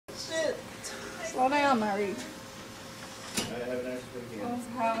Slow down, Mary.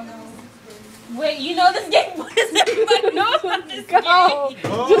 Wait, you know this game? What does everybody know about this Go. game?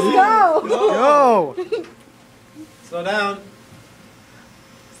 Just go. Go. Slow down.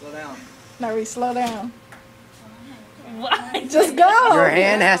 Slow down. Mary, slow down. What? Just go. Your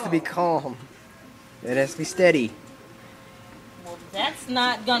hand has to be calm. It has to be steady. Well, that's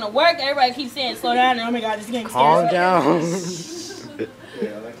not gonna work. Everybody keeps saying slow down. And, oh my god, this game Calm scares me. down. Yeah,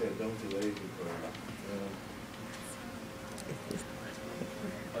 I like that. Don't delay people.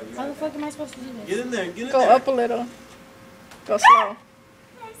 How the fuck am I supposed to do this? Get in there. Get in Go there. up a little. Go slow.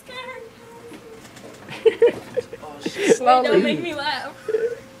 I'm scared. Oh shit. Slowly. Don't make me laugh.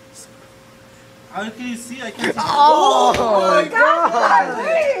 How can you see? I can't see. Oh my God.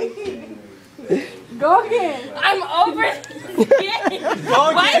 Go again. I'm over this game.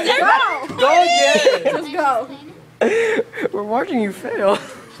 Why is everybody? Go again. Just go. We're watching you fail.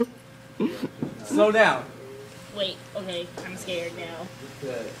 Slow down. Wait, okay, I'm scared now.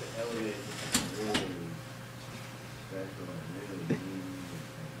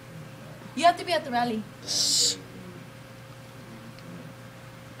 You have to be at the rally.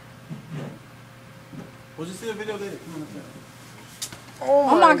 We'll just see the video later. Come on, let's go.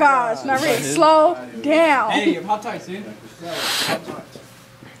 Oh my gosh. Mary, slow down. Hey, your Pop Tarts, dude.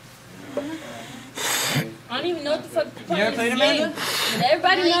 I don't even know what the fuck the point You ever of played this Amanda? game. But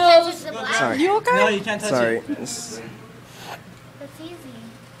everybody No, you can't knows. touch the black. Sorry. You okay? No, you can't touch Sorry. it. It's- That's easy.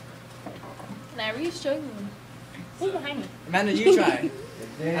 Larry's struggling. Who's behind me? Amanda, you try.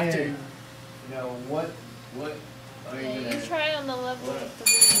 After. You know, what are you Yeah, you gonna, try on the level of the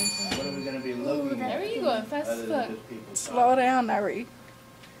what are we gonna be looking at? Larry, you going fast Other as than fuck. just people Slow down, Mary.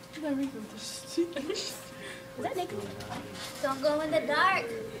 Larry, is that Nick? Don't go in the dark.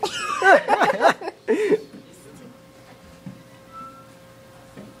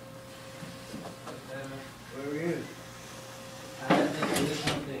 Where are you?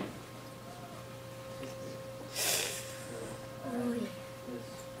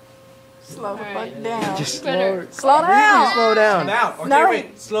 Slow the fuck down. Just slow. Slow down. Slow down. Down. Okay, No.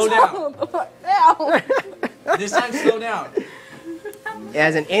 wait. Slow down. Slow the fuck down. This time, slow down.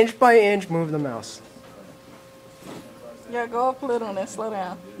 As an inch by inch, move the mouse. Yeah, go up a little and then slow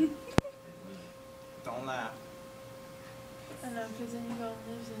down. Don't laugh. I know, because then you go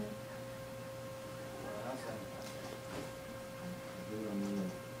lose it.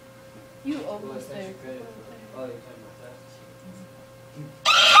 You over the stairs.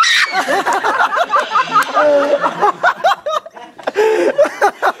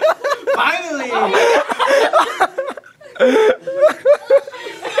 Finally!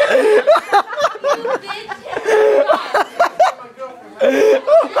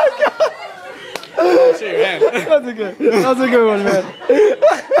 That's a good one, man.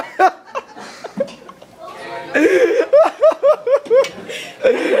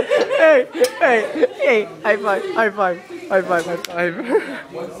 hey, high five, high five, high five, high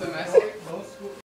five. What's the message?